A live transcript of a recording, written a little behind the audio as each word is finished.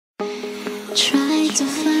to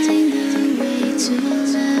find a way to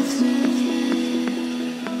love me.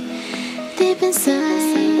 Deep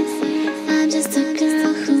inside, I'm just a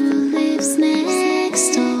girl who lives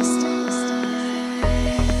next door.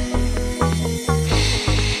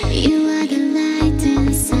 You are the light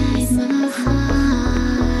inside my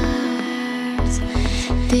heart.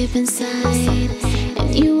 Deep inside,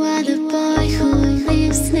 and you are the boy who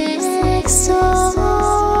lives next door.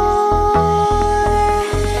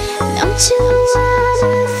 Don't you